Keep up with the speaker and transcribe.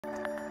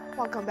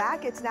Welcome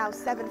back. It's now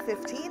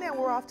 7:15 and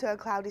we're off to a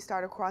cloudy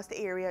start across the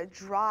area.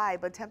 Dry,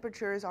 but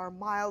temperatures are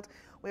mild.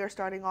 We are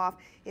starting off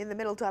in the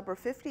middle to upper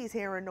 50s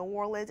here in New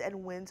Orleans,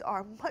 and winds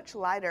are much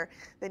lighter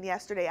than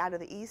yesterday out of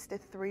the east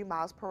at 3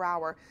 miles per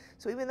hour.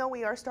 So even though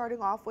we are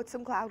starting off with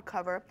some cloud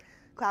cover,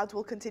 clouds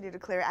will continue to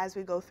clear as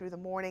we go through the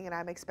morning, and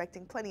I'm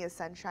expecting plenty of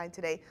sunshine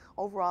today.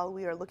 Overall,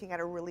 we are looking at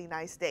a really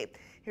nice day.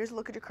 Here's a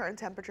look at your current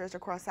temperatures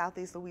across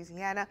southeast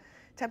Louisiana.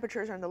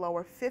 Temperatures are in the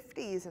lower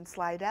 50s in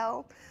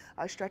Slidell,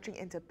 stretching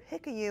into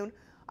Picayune,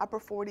 upper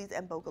 40s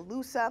in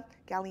Bogalusa,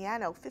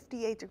 Galliano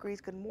 58 degrees,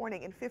 good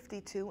morning, and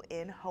 52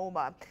 in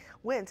Houma.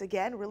 Winds,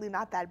 again, really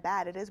not that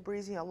bad. It is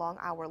breezy along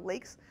our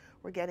lakes.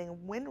 We're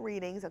getting wind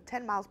readings of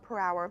 10 miles per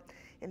hour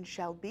in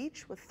Shell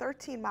Beach with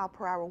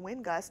 13-mile-per-hour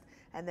wind gust,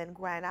 and then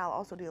Grand Isle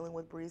also dealing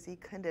with breezy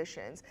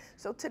conditions.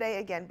 So today,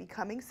 again,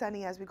 becoming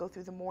sunny as we go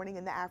through the morning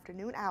and the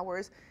afternoon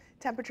hours.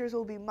 Temperatures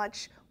will be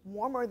much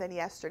warmer than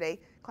yesterday,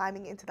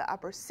 climbing into the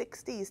upper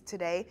 60s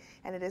today,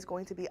 and it is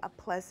going to be a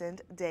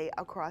pleasant day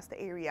across the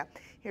area.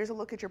 Here's a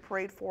look at your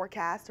parade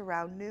forecast.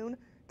 Around noon,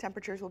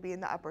 temperatures will be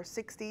in the upper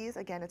 60s.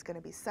 Again, it's going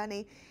to be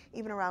sunny.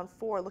 Even around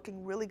 4,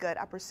 looking really good,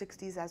 upper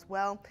 60s as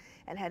well.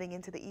 And heading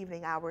into the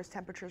evening hours,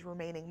 temperatures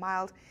remaining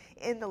mild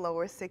in the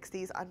lower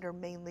 60s under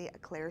mainly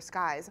clear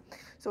skies.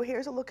 So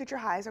here's a look at your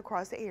highs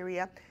across the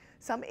area.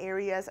 Some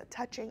areas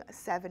touching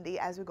 70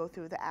 as we go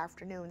through the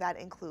afternoon. That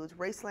includes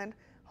Raceland,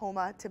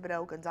 Houma,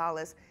 Thibodaux,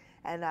 Gonzales,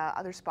 and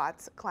other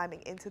spots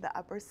climbing into the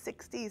upper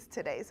 60s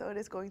today. So it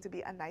is going to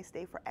be a nice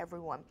day for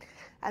everyone.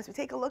 As we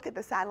take a look at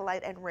the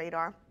satellite and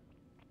radar,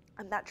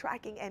 I'm not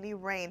tracking any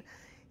rain.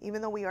 Even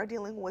though we are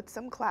dealing with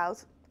some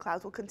clouds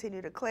will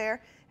continue to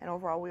clear, and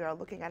overall we are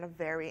looking at a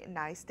very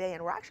nice day.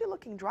 And we're actually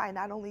looking dry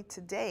not only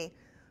today.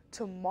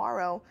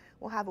 Tomorrow,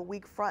 we'll have a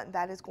weak front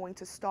that is going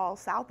to stall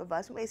south of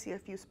us. We may see a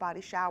few spotty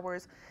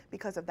showers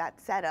because of that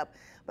setup,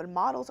 but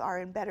models are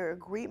in better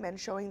agreement,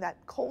 showing that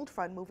cold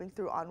front moving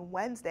through on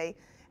Wednesday,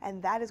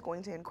 and that is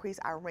going to increase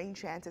our rain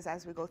chances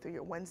as we go through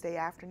your Wednesday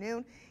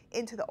afternoon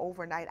into the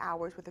overnight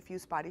hours, with a few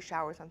spotty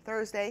showers on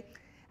Thursday,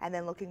 and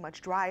then looking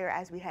much drier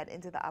as we head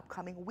into the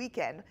upcoming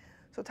weekend.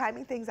 So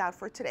timing things out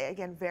for today,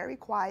 again, very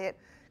quiet.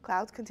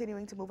 Clouds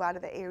continuing to move out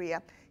of the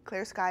area.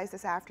 Clear skies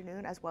this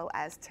afternoon as well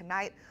as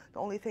tonight. The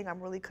only thing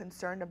I'm really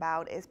concerned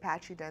about is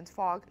patchy dense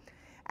fog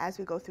as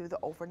we go through the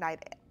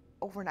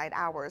overnight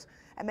hours.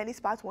 And many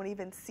spots won't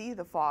even see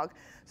the fog,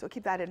 so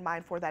keep that in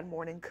mind for that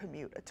morning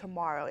commute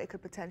tomorrow. It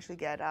could potentially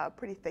get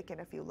pretty thick in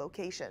a few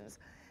locations.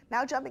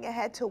 Now jumping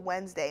ahead to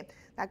Wednesday,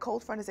 that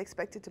cold front is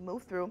expected to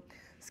move through.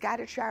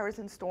 Scattered showers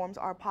and storms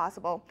are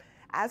possible.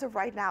 As of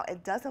right now,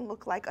 it doesn't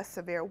look like a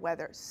severe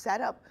weather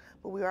setup,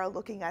 but we are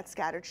looking at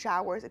scattered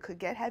showers. It could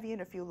get heavy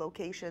in a few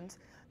locations.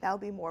 That'll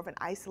be more of an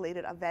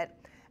isolated event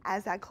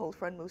as that cold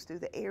front moves through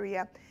the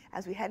area.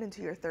 As we head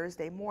into your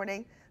Thursday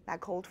morning,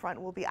 that cold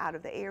front will be out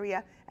of the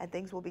area and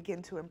things will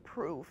begin to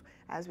improve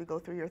as we go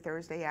through your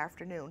Thursday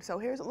afternoon. So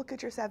here's a look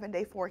at your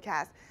 7-day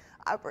forecast.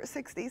 Upper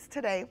 60s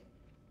today,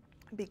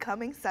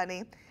 becoming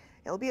sunny.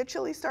 It'll be a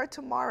chilly start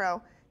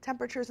tomorrow.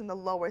 Temperatures in the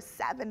lower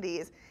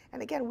 70s.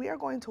 And again, we are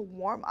going to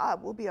warm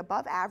up. We'll be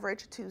above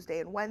average Tuesday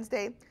and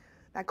Wednesday.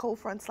 That cold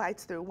front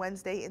slides through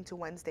Wednesday into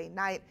Wednesday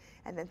night,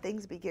 and then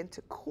things begin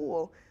to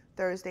cool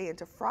Thursday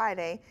into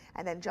Friday.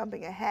 And then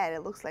jumping ahead,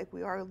 it looks like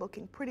we are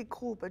looking pretty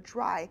cool but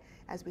dry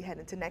as we head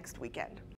into next weekend.